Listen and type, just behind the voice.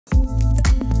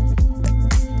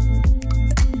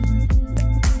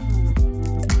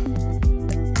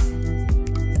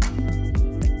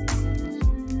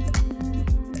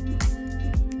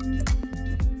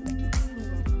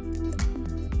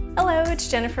Hello, it's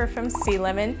Jennifer from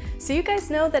heysealemon. So you guys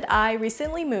know that I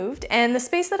recently moved, and the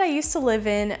space that I used to live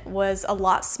in was a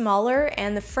lot smaller,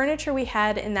 and the furniture we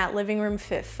had in that living room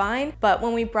fit fine. But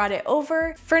when we brought it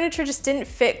over, furniture just didn't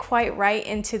fit quite right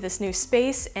into this new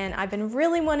space, and I've been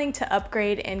really wanting to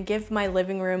upgrade and give my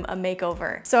living room a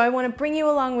makeover. So I want to bring you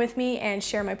along with me and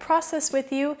share my process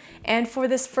with you. And for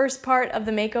this first part of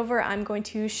the makeover, I'm going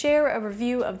to share a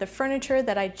review of the furniture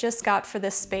that I just got for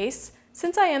this space.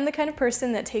 Since I am the kind of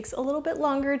person that takes a little bit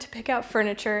longer to pick out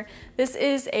furniture, this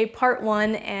is a part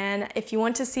 1, and if you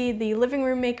want to see the living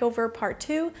room makeover part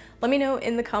 2, let me know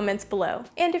in the comments below.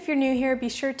 And if you're new here, be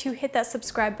sure to hit that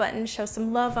subscribe button, show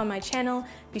some love on my channel,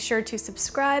 be sure to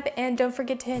subscribe, and don't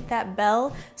forget to hit that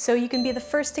bell so you can be the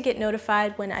first to get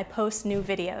notified when I post new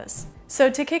videos. So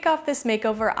to kick off this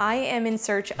makeover, I am in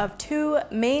search of 2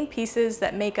 main pieces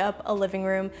that make up a living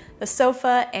room, the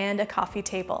sofa and a coffee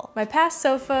table. My past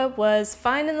sofa was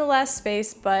fine in the last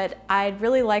space, but I'd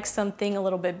really like something a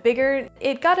little bit bigger.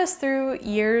 It got us through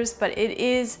years, but it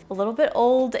is a little bit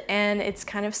old and it's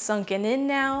kind of sunken in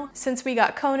now. Since we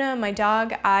got Kona, my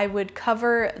dog, I would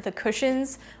cover the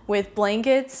cushions with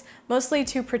blankets, mostly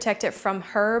to protect it from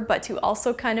her, but to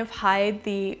also kind of hide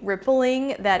the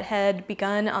rippling that had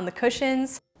begun on the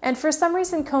cushions. And for some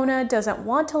reason, Kona doesn't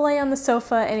want to lay on the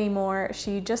sofa anymore.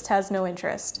 She just has no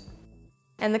interest.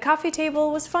 And the coffee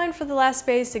table was fine for the last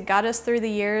space. It got us through the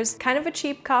years. Kind of a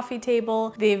cheap coffee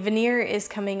table. The veneer is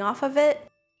coming off of it.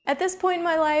 At this point in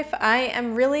my life, I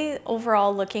am really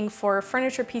overall looking for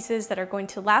furniture pieces that are going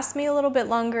to last me a little bit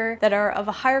longer, that are of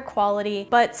a higher quality,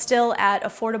 but still at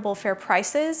affordable, fair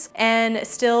prices, and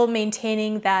still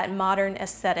maintaining that modern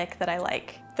aesthetic that I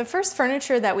like. The first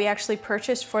furniture that we actually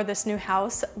purchased for this new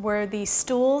house were the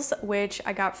stools, which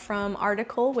I got from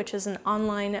Article, which is an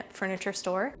online furniture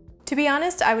store. To be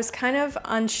honest, I was kind of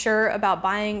unsure about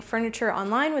buying furniture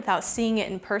online without seeing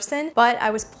it in person, but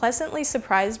I was pleasantly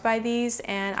surprised by these,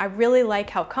 and I really like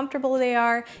how comfortable they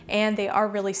are, and they are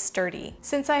really sturdy.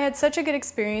 Since I had such a good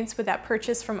experience with that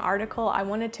purchase from Article, I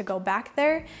wanted to go back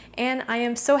there, and I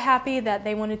am so happy that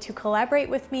they wanted to collaborate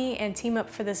with me and team up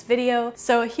for this video.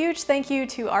 So a huge thank you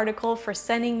to Article for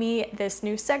sending me this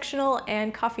new sectional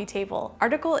and coffee table.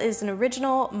 Article is an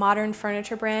original modern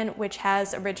furniture brand which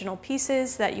has original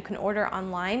pieces that you can order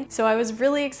online. So I was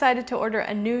really excited to order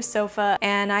a new sofa,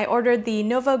 and I ordered the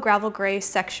Nova Gravel Gray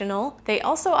sectional. They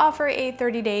also offer a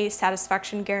 30-day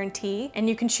satisfaction guarantee, and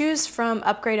you can choose from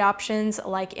upgrade options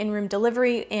like in-room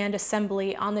delivery and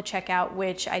assembly on the checkout,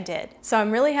 which I did. So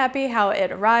I'm really happy how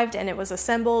it arrived and it was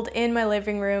assembled in my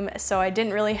living room, so I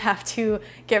didn't really have to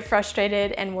get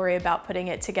frustrated and worry about putting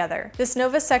it together. This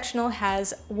Nova sectional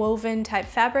has woven type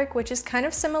fabric, which is kind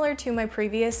of similar to my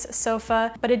previous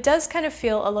sofa, but it does kind of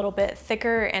feel a little bit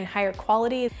thicker and higher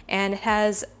quality, and it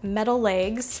has metal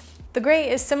legs. The gray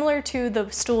is similar to the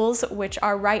stools, which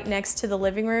are right next to the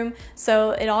living room,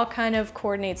 so it all kind of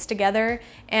coordinates together.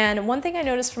 And one thing I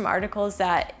noticed from Article is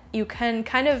that you can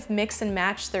kind of mix and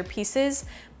match their pieces,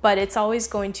 but it's always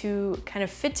going to kind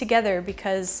of fit together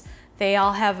because they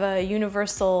all have a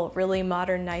universal, really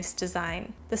modern, nice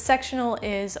design. The sectional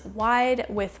is wide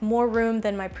with more room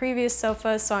than my previous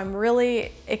sofa, so I'm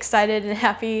really excited and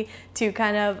happy to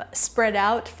kind of spread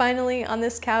out finally on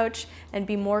this couch and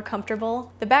be more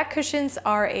comfortable. The back cushions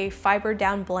are a fiber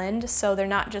down blend, so they're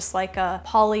not just like a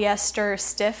polyester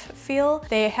stiff feel.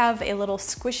 They have a little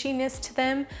squishiness to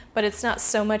them, but it's not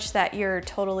so much that you're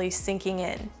totally sinking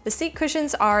in. The seat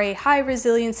cushions are a high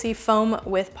resiliency foam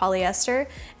with polyester,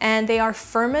 and they are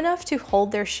firm enough to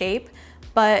hold their shape,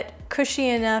 but cushy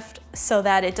enough so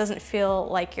that it doesn't feel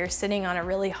like you're sitting on a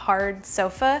really hard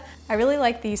sofa. I really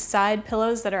like these side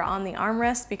pillows that are on the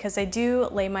armrest because I do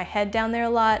lay my head down there a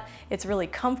lot. It's really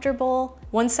comfortable.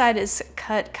 One side is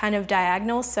cut kind of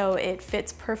diagonal, so it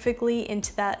fits perfectly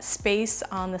into that space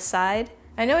on the side.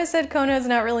 I know I said Kona is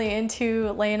not really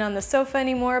into laying on the sofa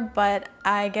anymore, but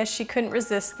I guess she couldn't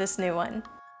resist this new one.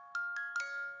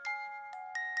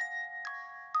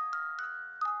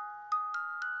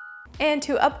 And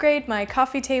to upgrade my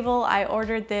coffee table, I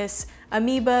ordered this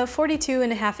Amoeba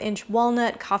 42.5-inch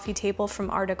walnut coffee table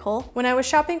from Article. When I was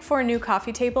shopping for a new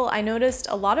coffee table, I noticed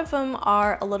a lot of them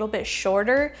are a little bit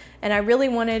shorter, and I really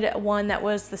wanted one that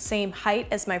was the same height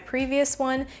as my previous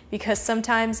one because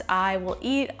sometimes I will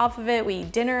eat off of it, we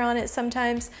eat dinner on it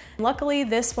sometimes. Luckily,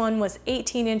 this one was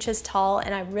 18 inches tall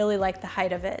and I really like the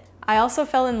height of it. I also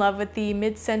fell in love with the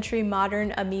mid-century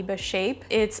modern amoeba shape.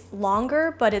 It's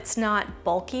longer, but it's not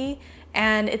bulky,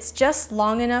 and it's just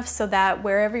long enough so that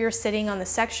wherever you're sitting on the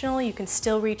sectional, you can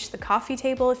still reach the coffee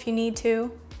table if you need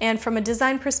to. And from a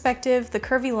design perspective, the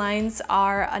curvy lines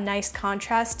are a nice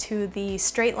contrast to the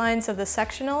straight lines of the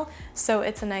sectional, so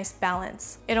it's a nice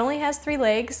balance. It only has 3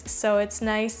 legs, so it's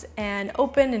nice and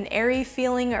open and airy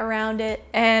feeling around it.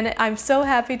 And I'm so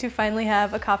happy to finally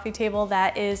have a coffee table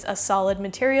that is a solid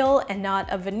material and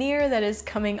not a veneer that is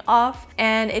coming off.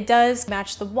 And it does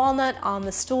match the walnut on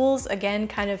the stools, again,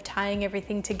 kind of tying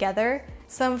everything together.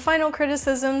 Some final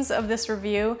criticisms of this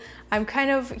review. I'm kind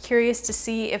of curious to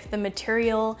see if the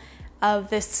material of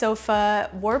this sofa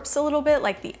warps a little bit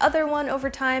like the other one over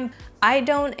time. I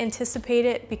don't anticipate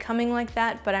it becoming like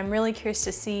that, but I'm really curious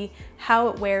to see how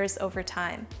it wears over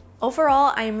time.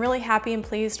 Overall, I am really happy and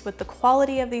pleased with the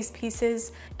quality of these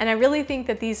pieces, and I really think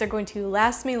that these are going to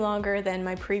last me longer than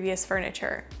my previous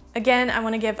furniture. Again, I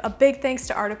want to give a big thanks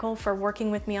to Article for working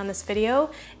with me on this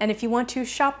video, and if you want to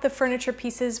shop the furniture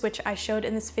pieces which I showed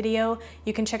in this video,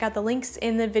 you can check out the links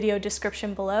in the video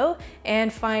description below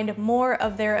and find more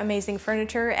of their amazing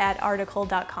furniture at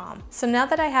article.com. So now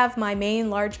that I have my main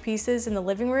large pieces in the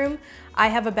living room, I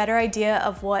have a better idea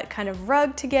of what kind of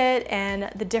rug to get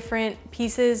and the different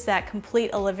pieces that complete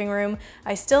a living room.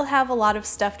 I still have a lot of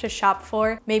stuff to shop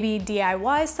for, maybe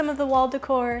DIY some of the wall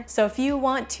decor. So if you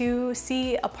want to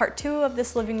see a part 2 of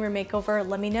this living room makeover,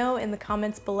 let me know in the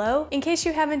comments below. In case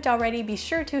you haven't already, be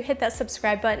sure to hit that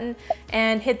subscribe button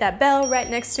and hit that bell right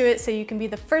next to it so you can be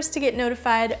the first to get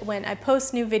notified when I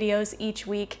post new videos each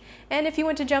week. And if you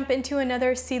want to jump into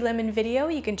another Sea Lemon video,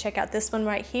 you can check out this one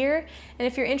right here. And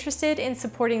if you're interested in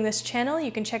supporting this channel,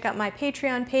 you can check out my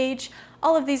Patreon page.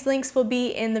 All of these links will be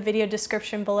in the video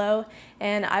description below,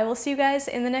 and I will see you guys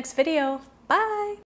in the next video. Bye!